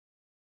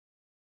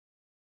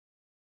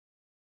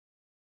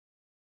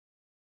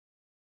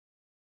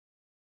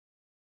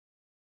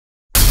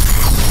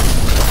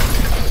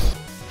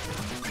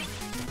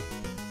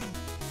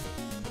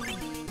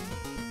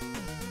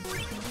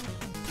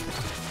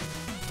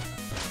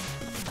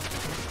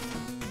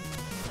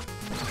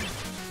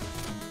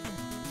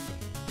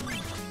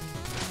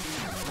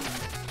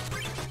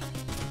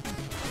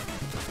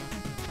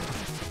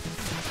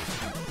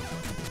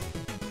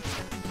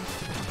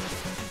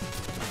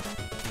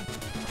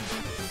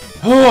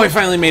Oh, I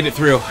finally made it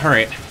through.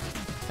 Alright.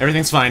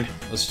 Everything's fine.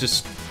 Let's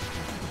just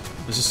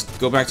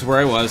go back to where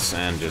I was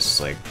and just,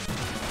 like...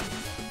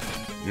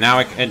 Now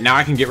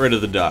I can get rid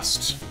of the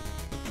dust.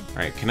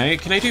 Alright, can I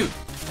do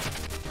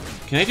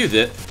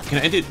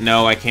this?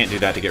 No, I can't do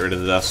that to get rid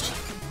of the dust.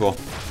 Cool.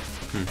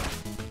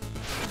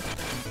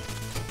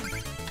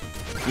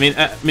 I mean,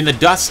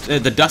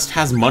 the dust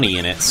has money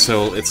in it,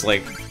 so it's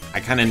like I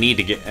kind of need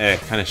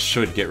to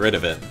should get rid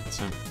of it.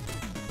 So.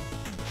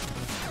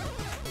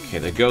 Okay,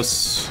 the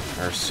ghosts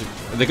are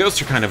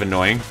kind of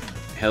annoying.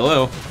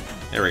 Hello,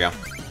 there we go.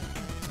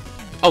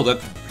 Oh,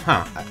 that,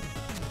 huh? All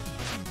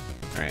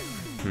right,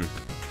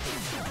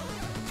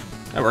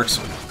 that works.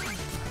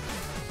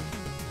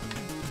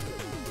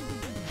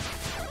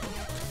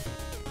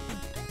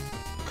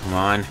 Come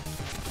on.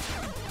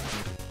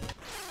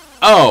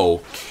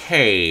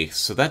 Okay,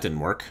 so that didn't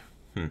work.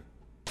 At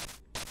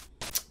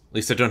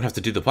least I don't have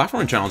to do the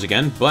platforming challenge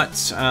again,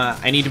 but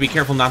I need to be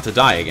careful not to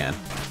die again.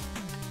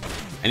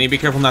 I need to be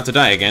careful not to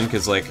die again,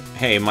 because, like,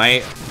 hey,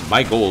 my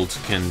gold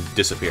can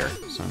disappear,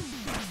 so...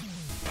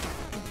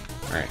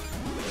 Alright.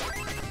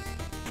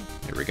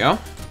 Here we go.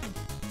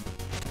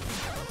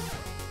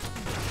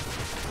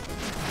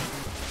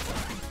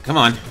 Come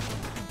on.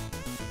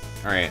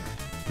 Alright.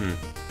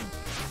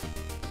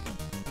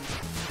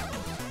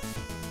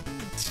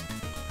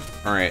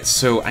 Alright,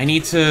 so I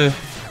need to...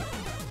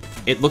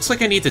 It looks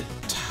like I need to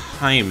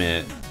time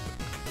it.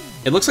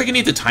 It looks like I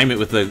need to time it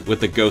with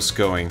the ghost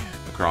going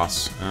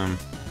across.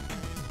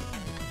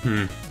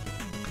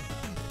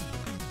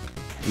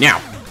 Now!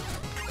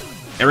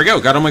 There we go,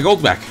 got all my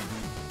gold back.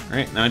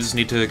 Alright, now I just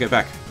need to get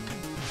back.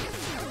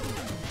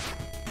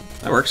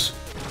 That works.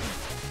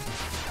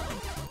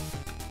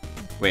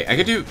 Wait, I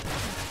could do...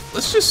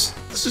 Let's just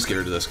get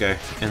rid of this guy,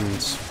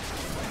 and...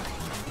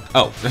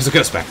 Oh, there's a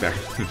ghost back there.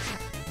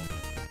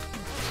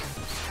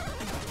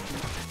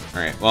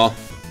 Alright, well,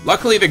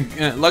 luckily the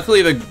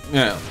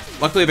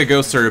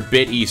ghosts are a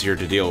bit easier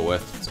to deal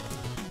with,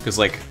 because,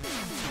 like,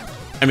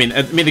 I mean,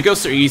 the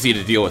ghosts are easy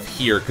to deal with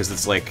here, because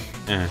it's like,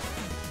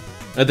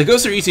 the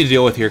ghosts are easy to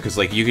deal with here, because,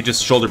 like, you could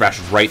just shoulder bash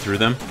right through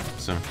them,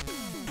 so,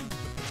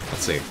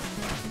 let's see.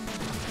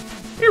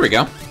 Here we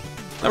go.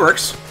 That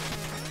works.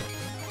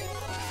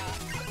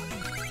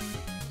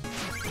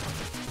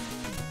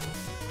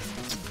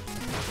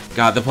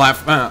 God, the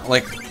platform,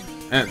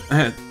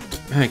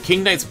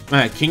 King Knight's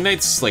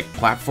like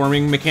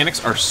platforming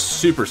mechanics are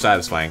super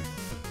satisfying.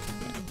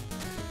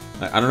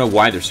 I don't know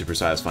why they're super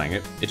satisfying.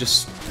 I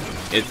just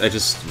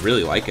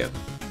really like it.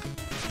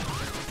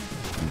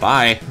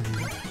 Bye.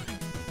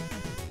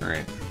 All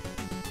right.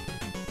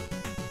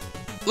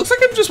 Looks like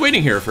I'm just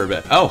waiting here for a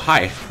bit. Oh,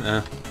 hi.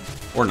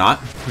 Or not.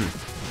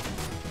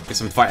 Guess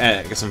I'm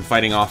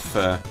fighting off.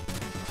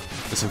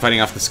 Guess I'm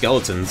fighting off the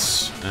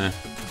skeletons.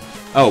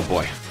 Oh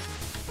boy.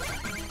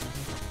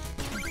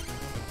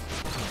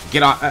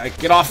 Get off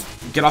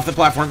the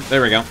platform.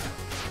 There we go.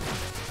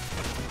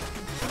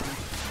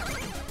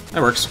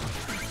 That works.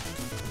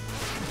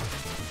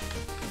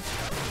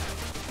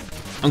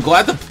 I'm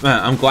glad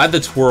the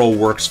twirl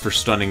works for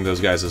stunning those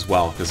guys as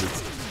well, because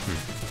it's...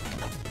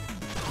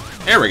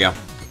 There we go.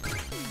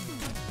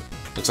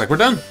 Looks like we're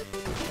done.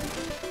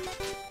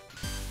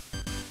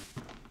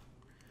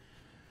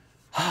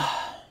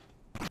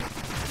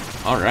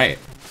 Alright.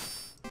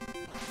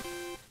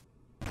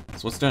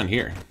 So what's down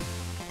here?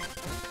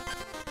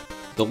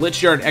 The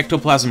Lichyard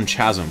Ectoplasm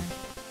Chasm.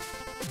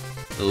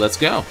 Let's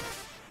go.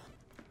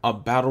 A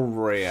battle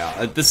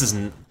royale. This is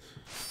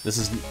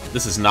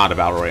not a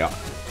battle royale.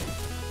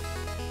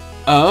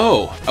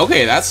 Oh,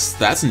 okay,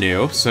 that's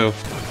new. So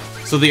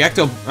the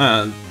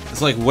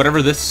it's like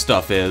whatever this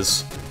stuff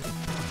is.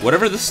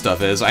 Whatever this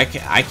stuff is, I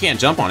can't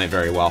jump on it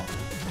very well.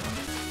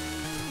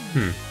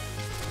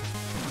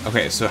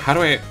 Okay, so how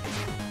do I?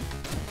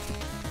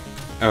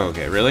 Oh,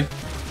 okay, really?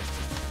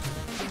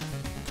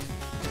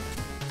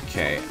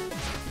 Okay.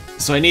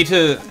 So I need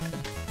to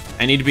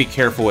be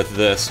careful with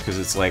this, because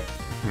it's like,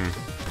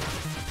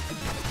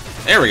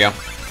 There we go.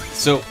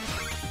 So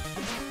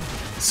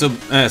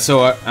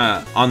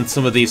on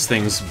some of these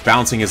things,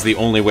 bouncing is the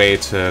only way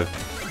to,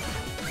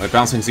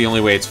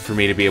 for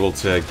me to be able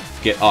to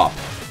get up.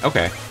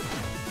 Okay.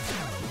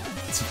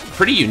 It's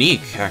pretty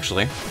unique,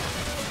 actually.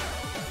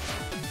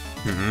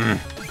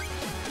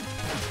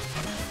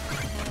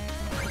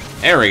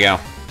 There we go.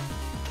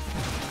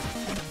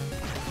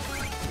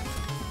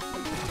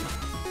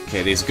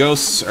 Okay, these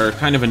ghosts are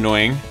kind of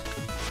annoying.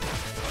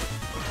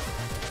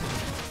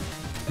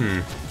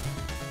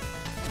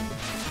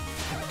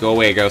 Go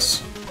away,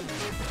 ghosts.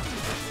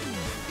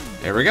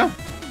 There we go.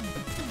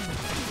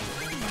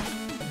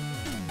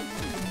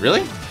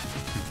 Really?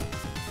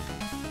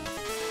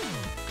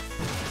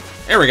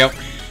 There we go.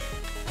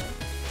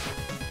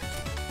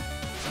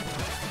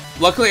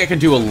 Luckily, I can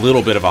do a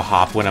little bit of a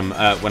hop when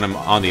I'm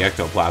on the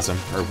ectoplasm,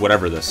 or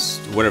whatever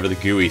the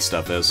gooey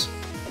stuff is.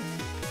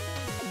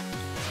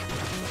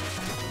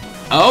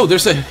 Oh,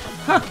 there's a...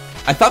 Huh.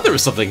 I thought there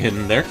was something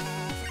hidden there.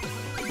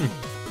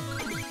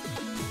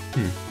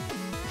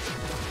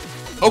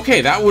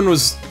 Okay, that one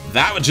was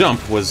that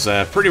jump was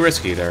pretty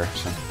risky there.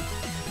 So.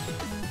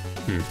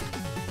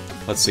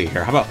 Let's see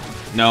here. How about...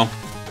 No.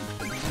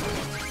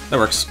 That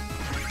works.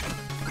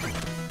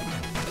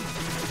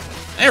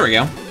 There we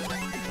go.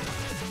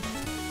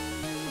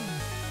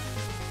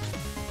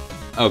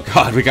 Oh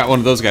god, we got one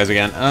of those guys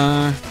again.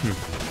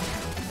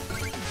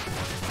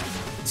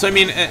 So I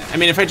mean,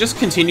 if I just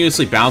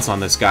continuously bounce on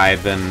this guy,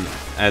 then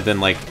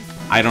like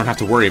I don't have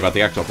to worry about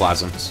the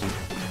ectoplasm. So.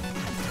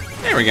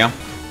 There we go.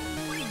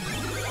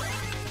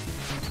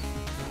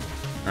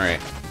 All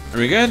right, are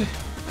we good?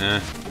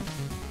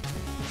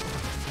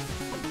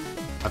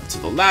 Up to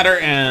the ladder,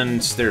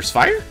 and there's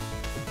fire.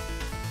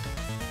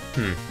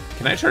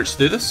 Can I charge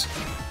through this?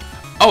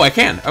 Oh, I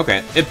can.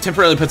 Okay, it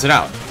temporarily puts it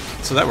out,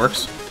 so that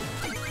works.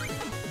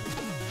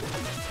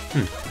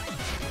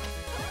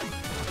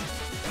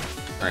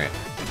 All right.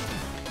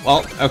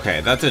 Well,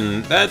 okay, that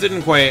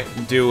didn't quite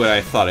do what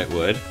I thought it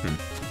would.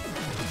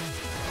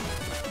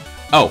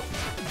 Oh.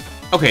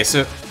 Okay,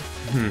 so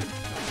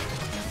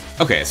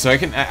okay, so I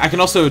can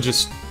also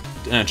just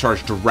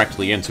charge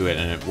directly into it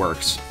and it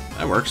works.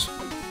 That works.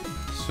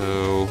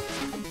 So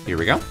here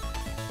we go.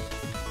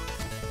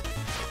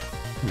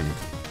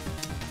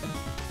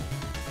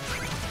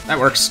 That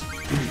works.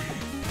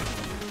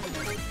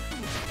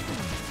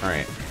 All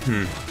right.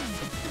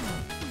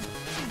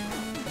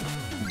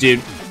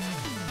 Dude,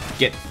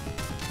 get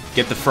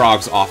the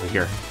frogs off of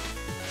here.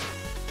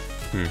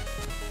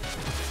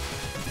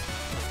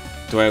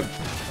 Do I...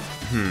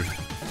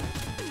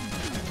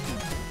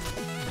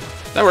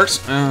 That works.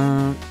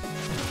 And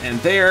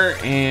there,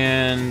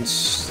 and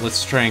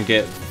let's try and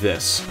get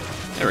this.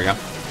 There we go.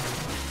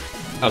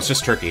 Oh, it's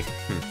just turkey.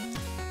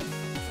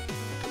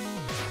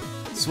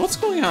 So what's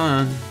going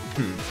on?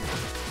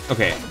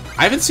 Okay,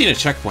 I haven't seen a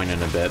checkpoint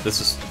in a bit.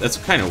 That's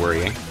kind of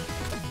worrying.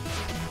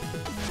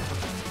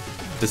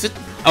 Does it?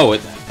 Oh,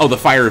 the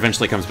fire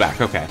eventually comes back.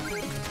 Okay.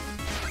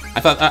 I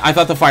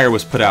thought the fire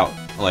was put out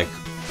like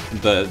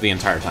the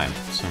entire time.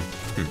 So,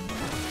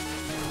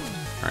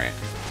 all right.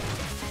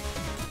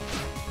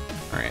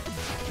 All right.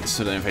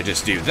 So then if I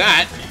just do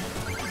that,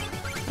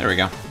 there we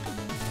go.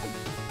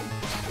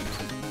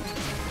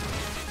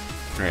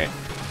 All right.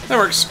 That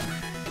works.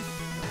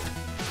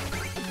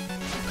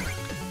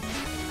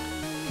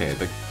 Okay.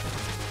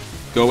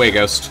 Go away,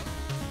 ghost.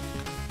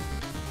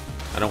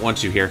 I don't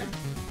want you here.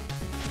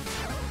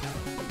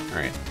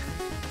 Alright.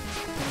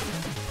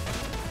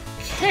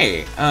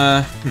 Okay,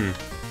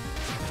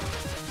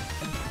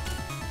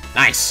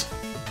 Nice!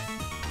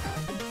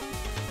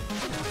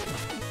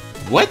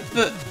 What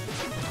the...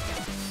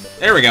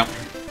 There we go.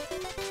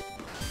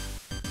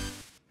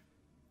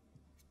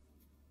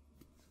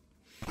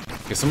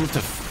 Okay, so I'm up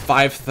to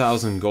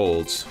 5,000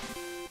 golds.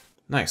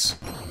 Nice.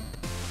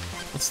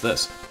 What's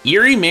this?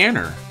 Eerie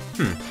Manor.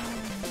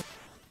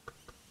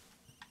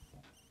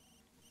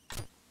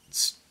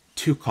 It's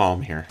too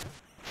calm here.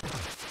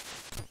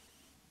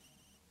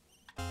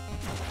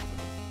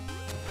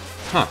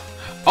 Huh.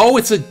 Oh,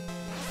 it's a...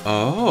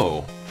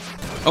 Oh.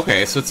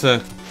 Okay, so it's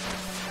a...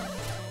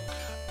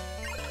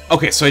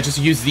 Okay, so I just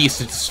use these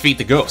to defeat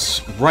the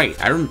ghosts. Right,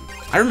 I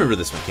remember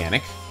this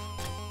mechanic.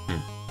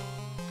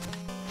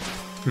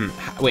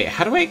 Wait,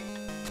 how do I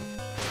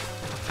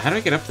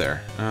get up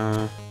there?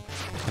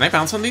 Can I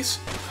bounce on these?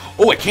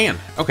 Oh, I can!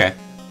 Okay.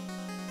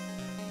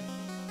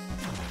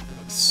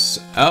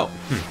 So, oh,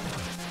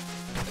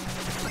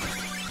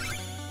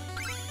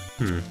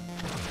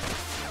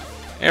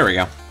 There we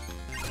go.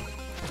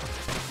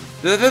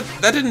 That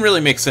didn't really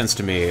make sense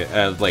to me.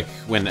 Like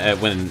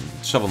when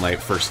Shovel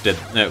Knight first did,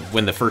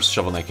 when the first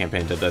Shovel Knight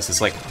campaign did this, it's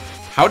like,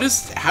 how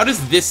does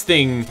this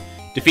thing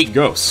defeat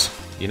ghosts?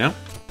 You know?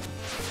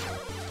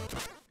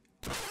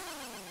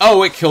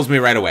 Oh, it kills me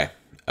right away.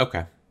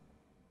 Okay.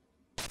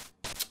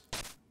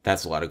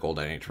 That's a lot of gold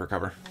I need to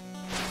recover.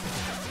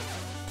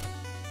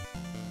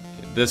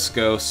 This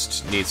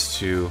ghost needs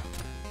to...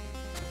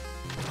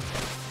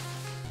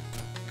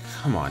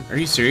 Come on, are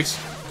you serious?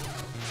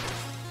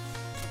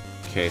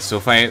 Okay, so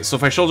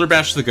if I shoulder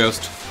bash the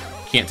ghost,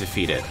 can't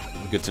defeat it.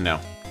 Good to know.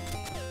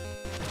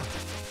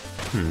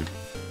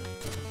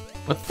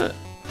 What the...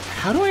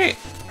 How do I...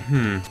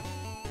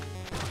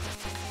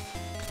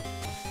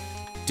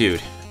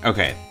 Dude,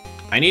 okay.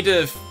 I need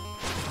to...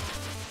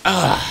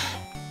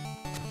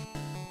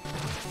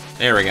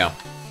 There we go.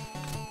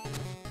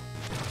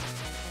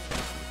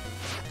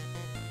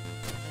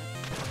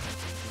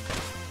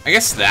 I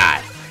guess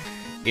that.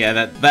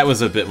 Yeah, that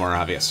was a bit more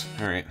obvious.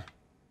 Alright.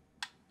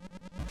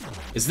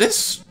 Is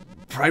this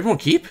Pridemore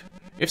Keep?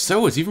 If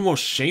so, it's even more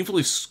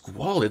shamefully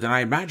squalid than I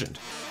imagined.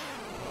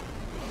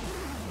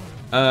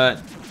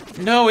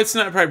 No, it's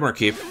not Pridemore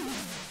Keep.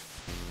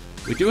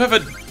 We do have a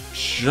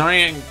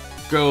giant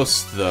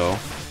ghost, though.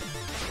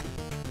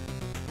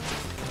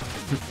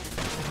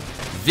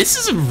 This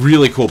is a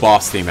really cool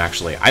boss theme,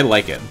 actually. I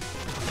like it.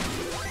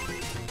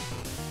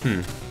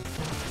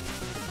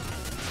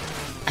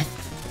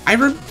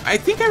 I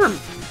think I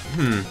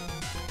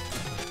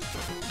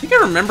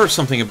remember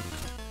something. I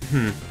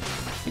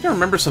think I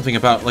remember something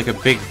about like a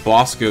big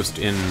boss ghost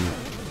in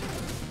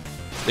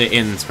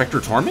in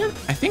Spectre Torment?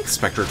 I think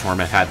Spectre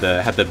Torment had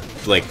the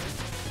like,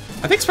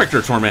 I think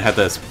Spectre Torment had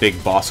this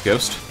big boss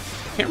ghost.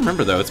 Can't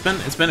remember though. It's been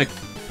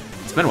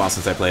a while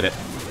since I played it.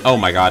 Oh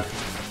my god.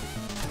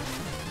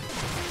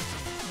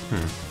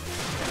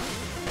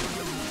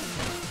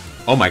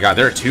 Oh my god,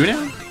 there are 2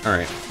 now?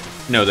 Alright.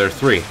 No, there are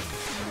 3.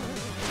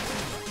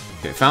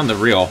 Okay, found the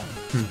real.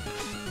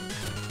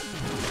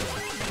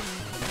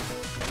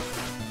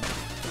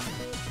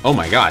 Oh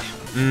my god.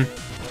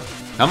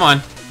 Come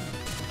on.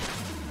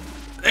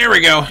 There we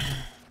go.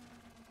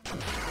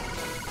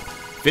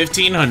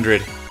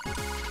 1500.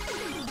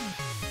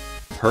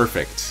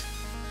 Perfect.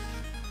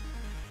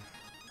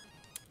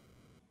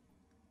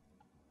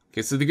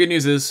 Okay, so the good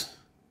news is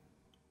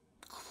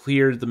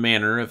cleared the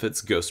manor of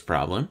its ghost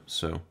problem,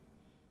 so.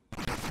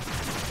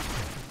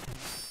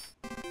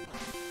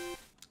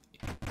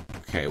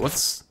 Okay,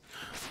 what's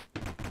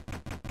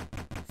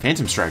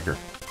Phantom Striker?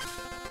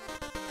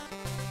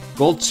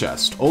 Gold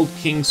chest, Old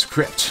King's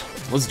Crypt.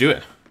 Let's do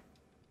it.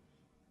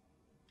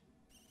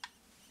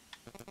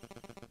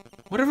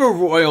 Whatever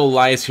royal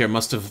lies here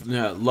must have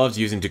loved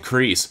using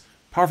decrees.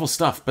 Powerful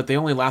stuff, but they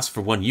only last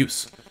for 1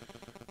 use.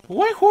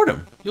 Why hoard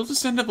them? You'll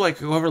just end up like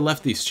whoever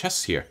left these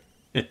chests here.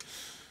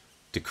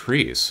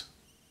 Decrees.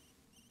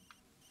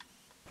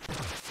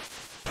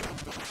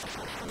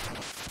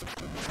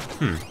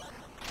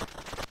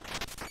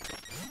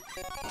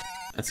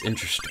 That's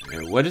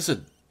interesting. What is it?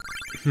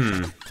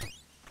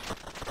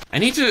 I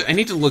need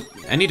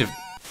to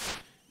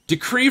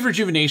Decree of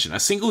Rejuvenation, a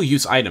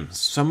single-use item.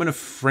 Summon a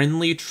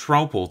friendly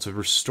Trove to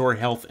restore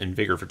health and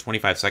vigor for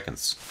 25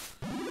 seconds.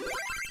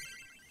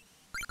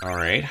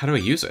 Alright, how do I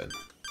use it?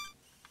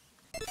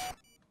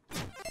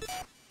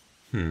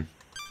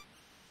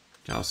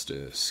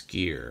 Joustus,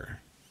 gear.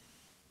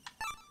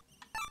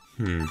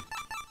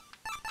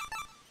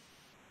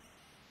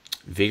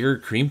 Vigor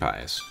cream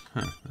pies.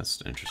 Huh,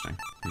 that's interesting.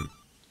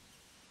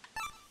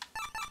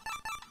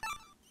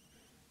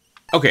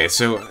 Okay,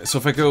 so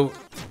if I go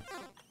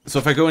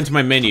into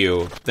my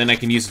menu, then I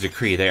can use a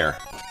decree there.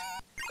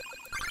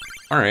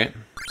 Alright.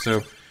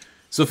 So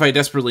if I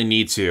desperately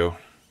need to,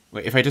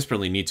 I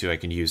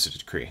can use a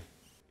decree.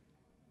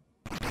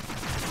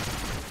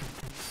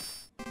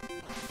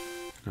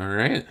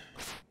 Alright.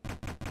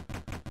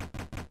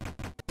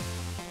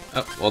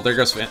 Oh, well, there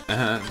goes...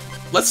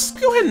 let's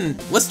go ahead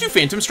and... Let's do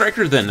Phantom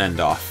Striker, then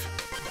end off.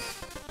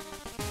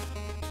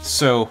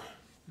 So,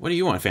 what do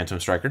you want, Phantom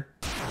Striker?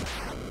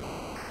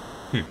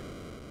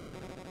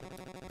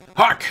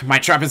 Hark! My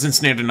trap has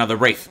ensnared another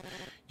wraith.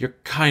 Your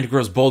kind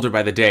grows bolder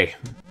by the day.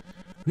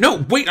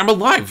 No, wait, I'm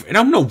alive, and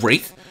I'm no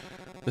wraith.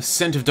 The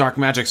scent of dark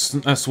magic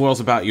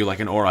swirls about you like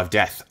an aura of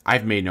death.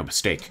 I've made no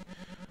mistake.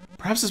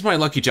 Perhaps it's my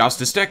lucky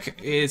Joustus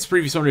deck. Its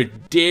previous owner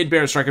did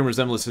bear a striking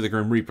resemblance to the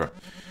Grim Reaper.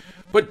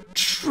 But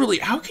truly,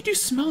 how could you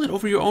smell it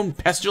over your own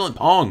pestilent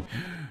pong?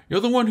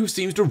 You're the one who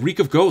seems to reek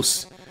of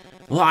ghosts.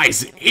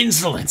 Lies,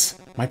 insolence!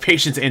 My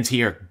patience ends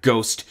here,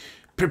 ghost.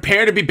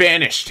 Prepare to be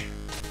banished.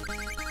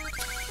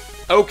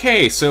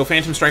 Okay, so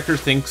Phantom Striker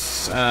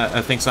thinks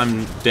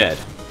I'm dead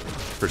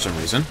for some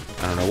reason.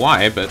 I don't know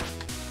why, but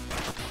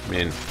I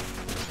mean,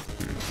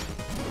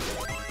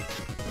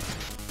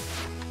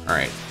 all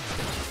right,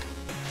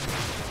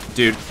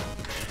 dude,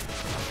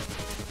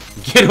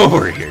 get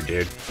over here,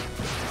 dude.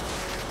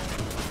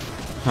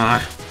 Huh?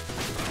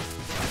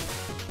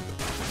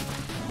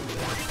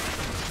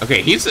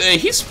 Okay,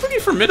 he's pretty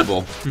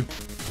formidable.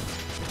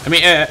 I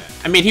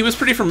mean, he was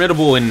pretty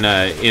formidable in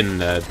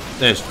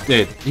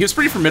he was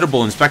pretty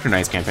formidable in Spectre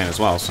Knight's campaign as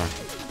well. So,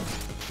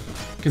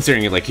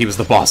 considering like he was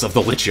the boss of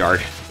the Lich Yard.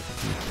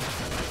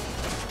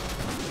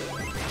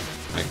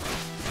 Like,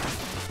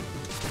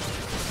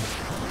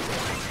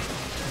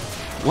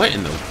 what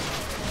in the?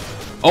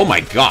 Oh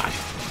my god!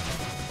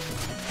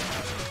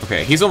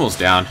 Okay, he's almost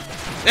down.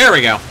 There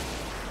we go.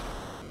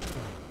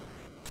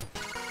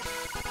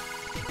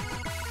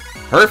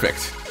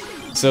 Perfect.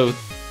 So.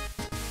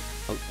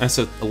 That's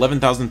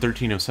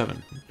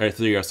 11,1307. Or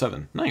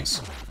 307. Nice.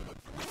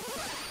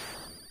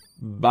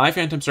 Bye,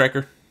 Phantom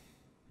Striker.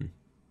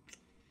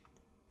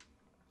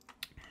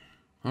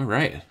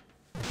 Alright.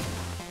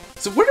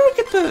 So where do we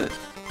get the...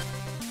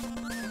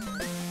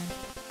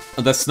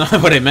 Oh, that's not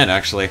what I meant,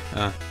 actually.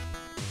 I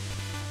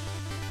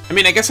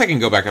mean, I guess I can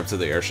go back up to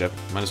the airship.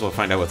 Might as well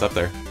find out what's up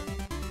there.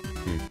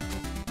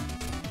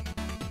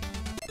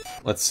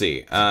 Let's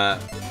see.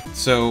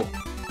 So...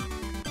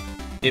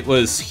 It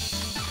was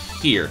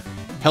here.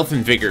 Health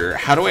and vigor.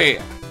 How do I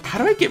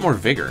get more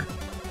vigor?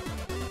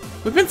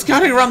 We've been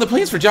scouting around the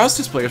plains for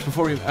Joustus players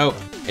before we... Oh,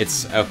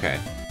 it's... okay.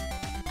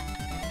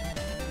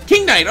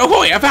 King Knight,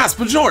 ahoy, avast,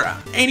 bonjour!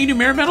 Any new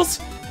merit medals?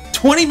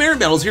 20 merit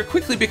medals, you're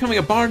quickly becoming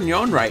a bard in your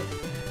own right.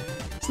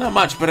 It's not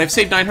much, but I've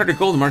saved 900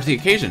 gold to mark the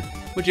occasion.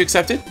 Would you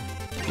accept it?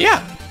 Yeah!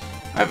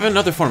 I have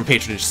another form of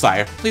patronage,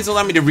 sire. Please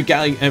allow me to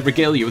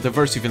regale you with a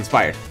verse you've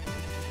inspired.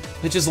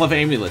 Liches love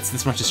amulets,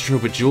 this much is true,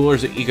 but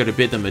jewelers are eager to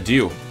bid them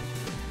adieu.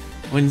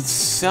 When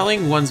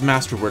selling one's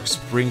masterworks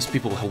brings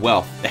people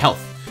health,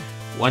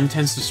 one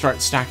tends to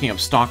start stacking up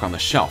stock on the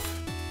shelf.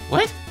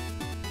 What?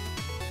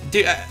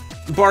 Dude,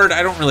 Bard,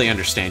 I don't really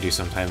understand you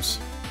sometimes.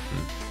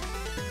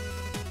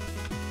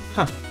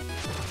 Huh.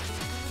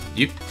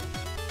 You...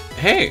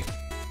 Hey!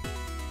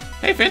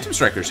 Hey, Phantom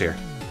Striker's here.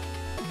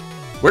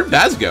 Where'd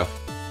Baz go?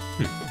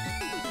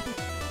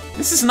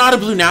 This is not a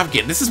blue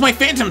napkin. This is my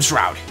Phantom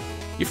Shroud.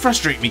 You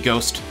frustrate me,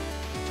 Ghost.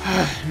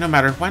 No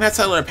matter. Why not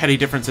settle our petty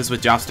differences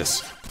with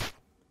Joustus?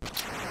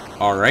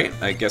 Alright,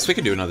 I guess we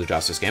can do another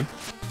Joustus game.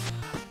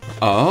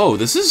 Oh,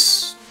 this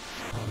is...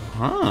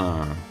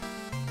 Huh.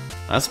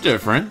 That's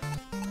different.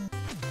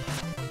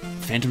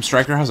 Phantom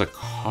Striker has a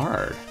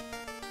card.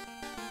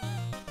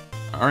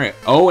 Alright.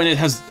 Oh, and it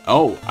has...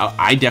 Oh,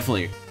 I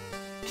definitely...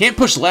 Can't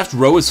push left,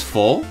 row is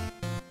full?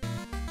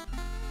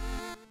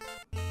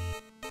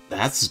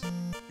 That's...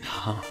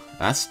 Huh,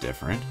 that's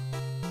different.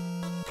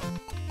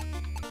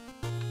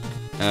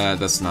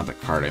 That's not the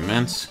card I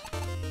meant.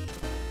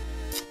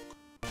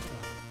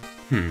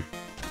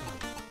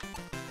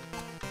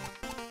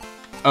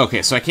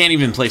 Okay, so I can't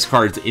even place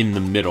cards in the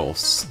middle.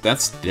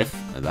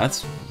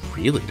 That's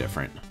really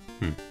different.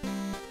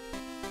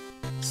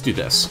 Let's do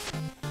this.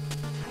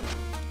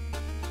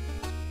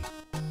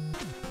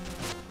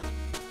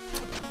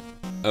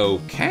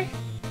 Okay.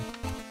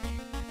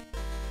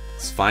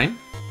 It's fine.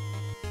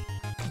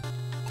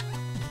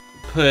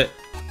 Put...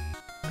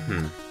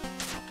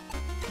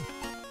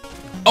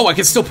 Oh, I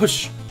can still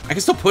push... I can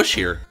still push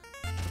here.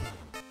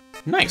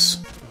 Nice.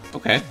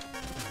 Okay.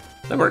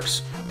 That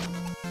works.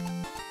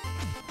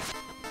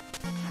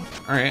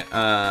 Alright,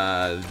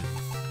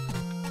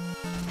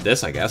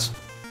 this, I guess.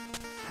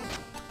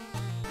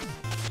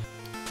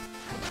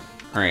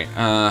 Alright,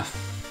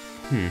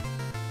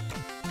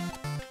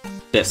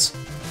 this.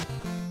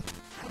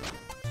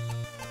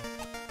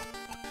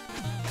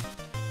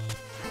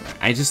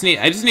 I just need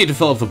to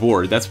fill up the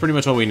board. That's pretty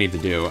much all we need to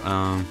do.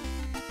 I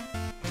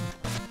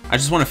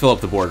just want to fill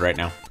up the board right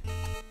now.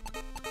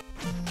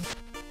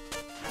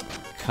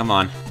 Come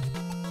on.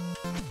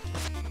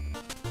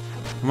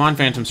 Come on,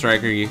 Phantom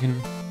Striker, you can...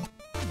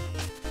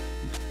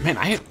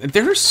 Man,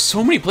 there are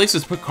so many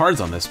places to put cards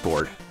on this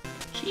board.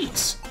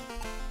 Jeez.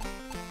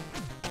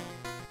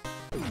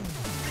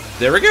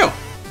 There we go.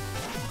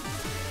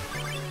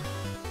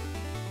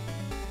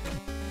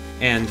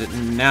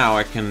 And now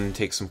I can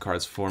take some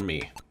cards for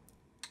me.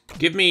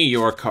 Give me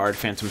your card,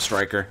 Phantom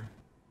Striker.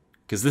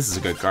 Because this is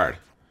a good card.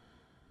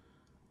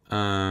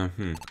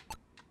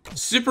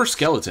 Super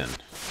Skeleton.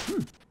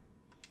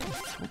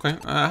 Okay,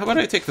 how about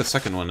I take the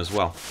second one as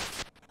well?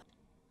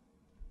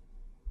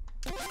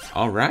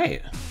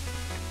 Alright.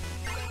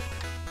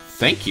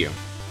 Thank you.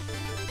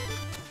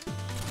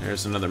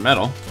 There's another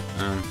medal.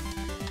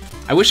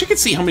 I wish I could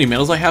see how many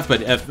medals I have, but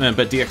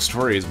DX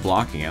Tori is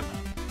blocking it.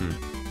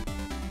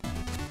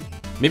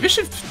 Maybe I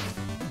should...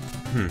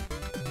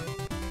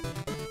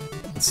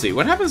 Let's see,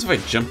 what happens if I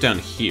jump down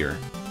here?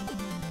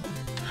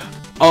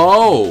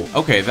 Oh,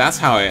 okay, that's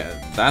how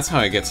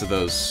I get to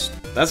those...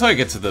 That's how I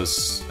get to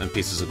those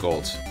pieces of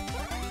gold.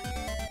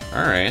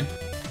 Alright.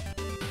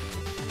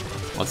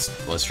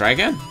 Let's try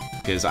again.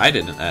 Because I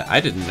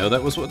didn't know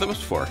that was what that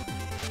was for.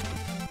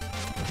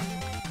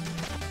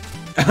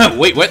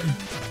 Wait, what?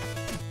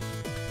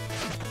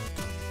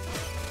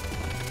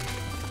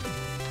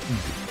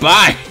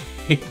 Bye!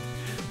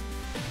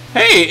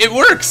 Hey, it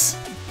works!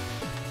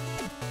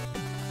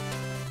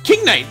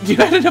 King Knight, you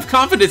had enough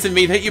confidence in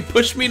me that you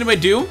pushed me to my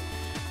doom?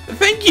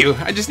 Thank you!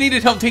 I just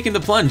needed help taking the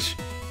plunge.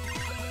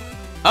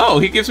 Oh,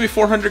 he gives me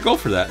 400 gold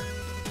for that.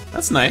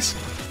 That's nice.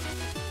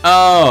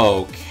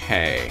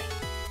 Okay.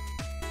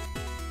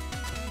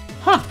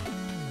 Huh.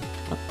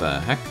 What the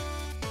heck?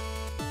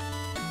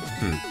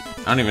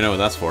 I don't even know what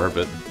that's for,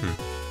 but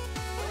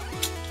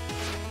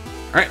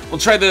Alright, we'll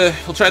try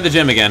the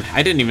gem again.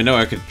 I didn't even know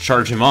I could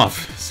charge him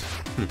off.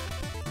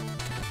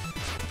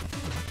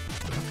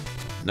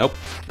 Nope.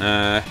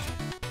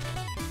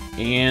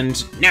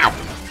 And now!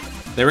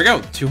 There we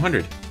go,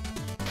 200.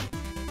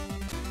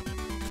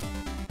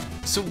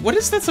 So what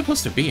is that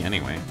supposed to be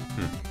anyway?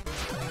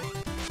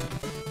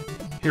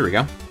 Here we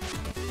go.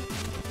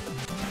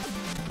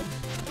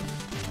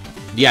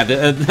 Yeah,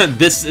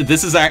 this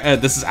is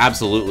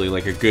absolutely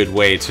like a good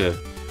way to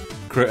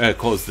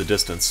close the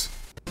distance.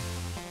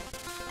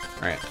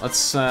 All right,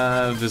 let's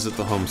visit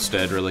the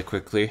homestead really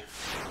quickly.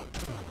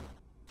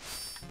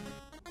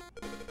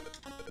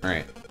 All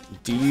right,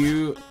 do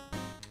you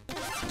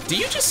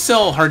just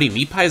sell hearty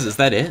meat pies? Is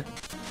that it?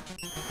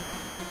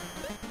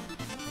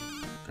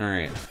 All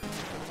right.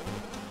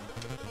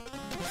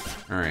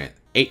 All right,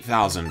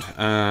 8,000.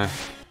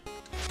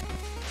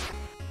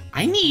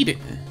 I need.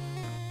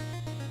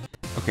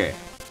 Okay.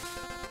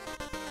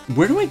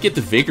 Where do I get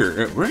the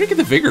vigor? Where do I get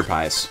the vigor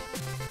pies?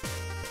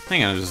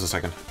 Hang on just a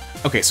second.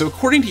 Okay, so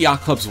according to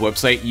Yacht Club's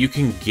website, you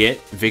can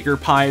get vigor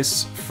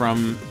pies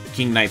from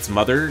King Knight's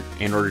mother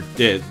in order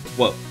to.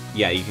 Well,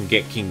 yeah, you can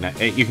get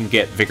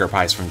vigor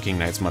pies from King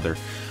Knight's mother.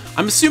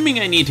 I'm assuming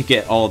I need to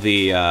get all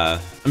the. I'm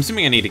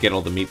assuming I need to get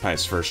all the meat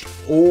pies first,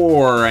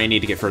 or I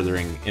need to get further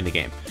in the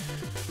game.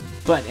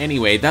 But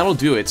anyway, that'll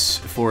do it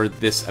for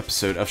this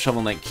episode of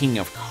Shovel Knight King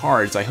of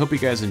Cards. I hope you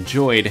guys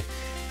enjoyed.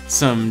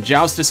 some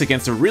Joustus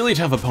against a really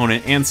tough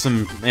opponent, and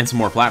some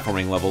more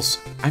platforming levels.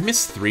 I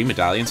missed 3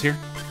 medallions here.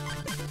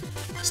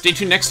 Stay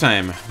tuned next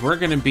time. We're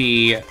gonna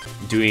be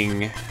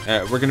doing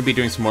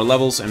some more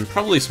levels and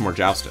probably some more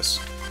Joustus.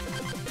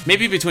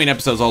 Maybe between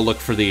episodes I'll look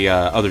for the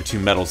other 2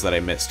 medals that I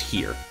missed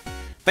here.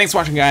 Thanks for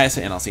watching, guys,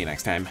 and I'll see you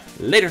next time.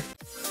 Later!